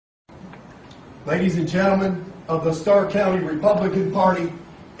Ladies and gentlemen of the Starr County Republican Party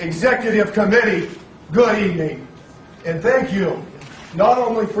Executive Committee, good evening. And thank you not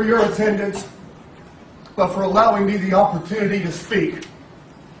only for your attendance, but for allowing me the opportunity to speak.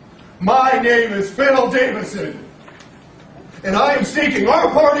 My name is Davison, and I am seeking our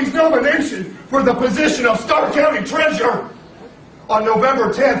party's nomination for the position of Starr County Treasurer on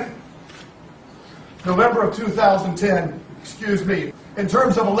November 10th, November of 2010, excuse me. In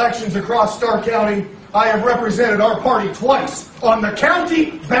terms of elections across Starr County, I have represented our party twice on the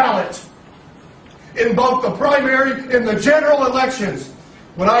county ballot, in both the primary and the general elections.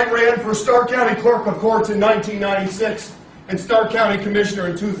 When I ran for Starr County Clerk of Courts in 1996 and Starr County Commissioner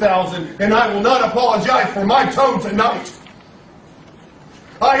in 2000, and I will not apologize for my tone tonight.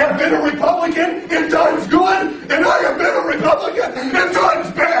 I have been a Republican in times good, and I have been a Republican in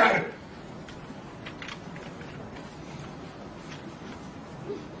times bad.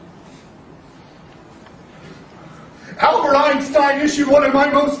 Albert Einstein issued one of my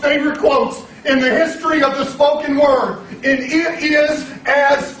most favorite quotes in the history of the spoken word, and it is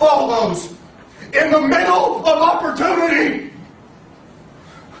as follows: in the middle of opportunity,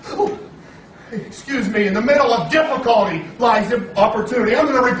 in the middle of difficulty lies opportunity. I'm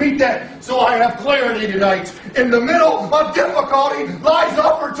going to repeat that so I have clarity tonight. In the middle of difficulty lies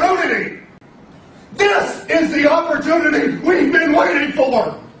opportunity. This is the opportunity we've been waiting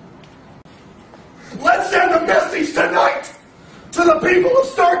for. Let's send a message tonight to the people of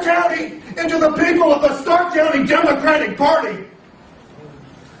Starr County and to the people of the Starr County Democratic Party.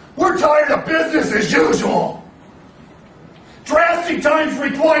 We're tired of business as usual. Drastic times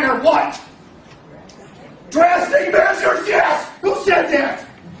require what? Drastic measures, yes! Who said that?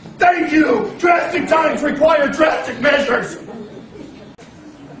 Thank you! Drastic times require drastic measures.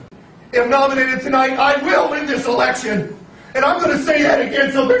 If nominated tonight, I will win this election. And I'm going to say that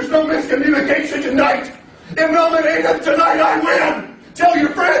again so there's no miscommunication tonight. If nominated tonight, I win. Tell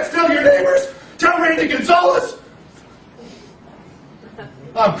your friends, tell your neighbors, tell Randy Gonzalez.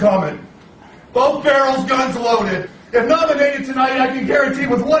 I'm coming. Both barrels, guns loaded. If nominated tonight, I can guarantee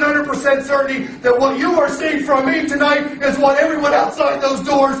with 100% certainty that what you are seeing from me tonight is what everyone outside those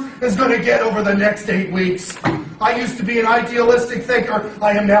doors is going to get over the next 8 weeks. I used to be an idealistic thinker.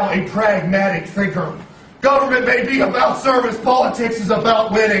 I am now a pragmatic thinker. Government may be about service, politics is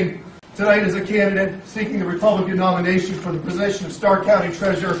about winning. Tonight, as a candidate seeking the Republican nomination for the position of Starr County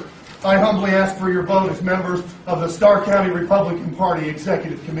Treasurer, I humbly ask for your vote as members of the Starr County Republican Party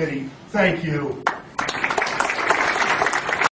Executive Committee. Thank you.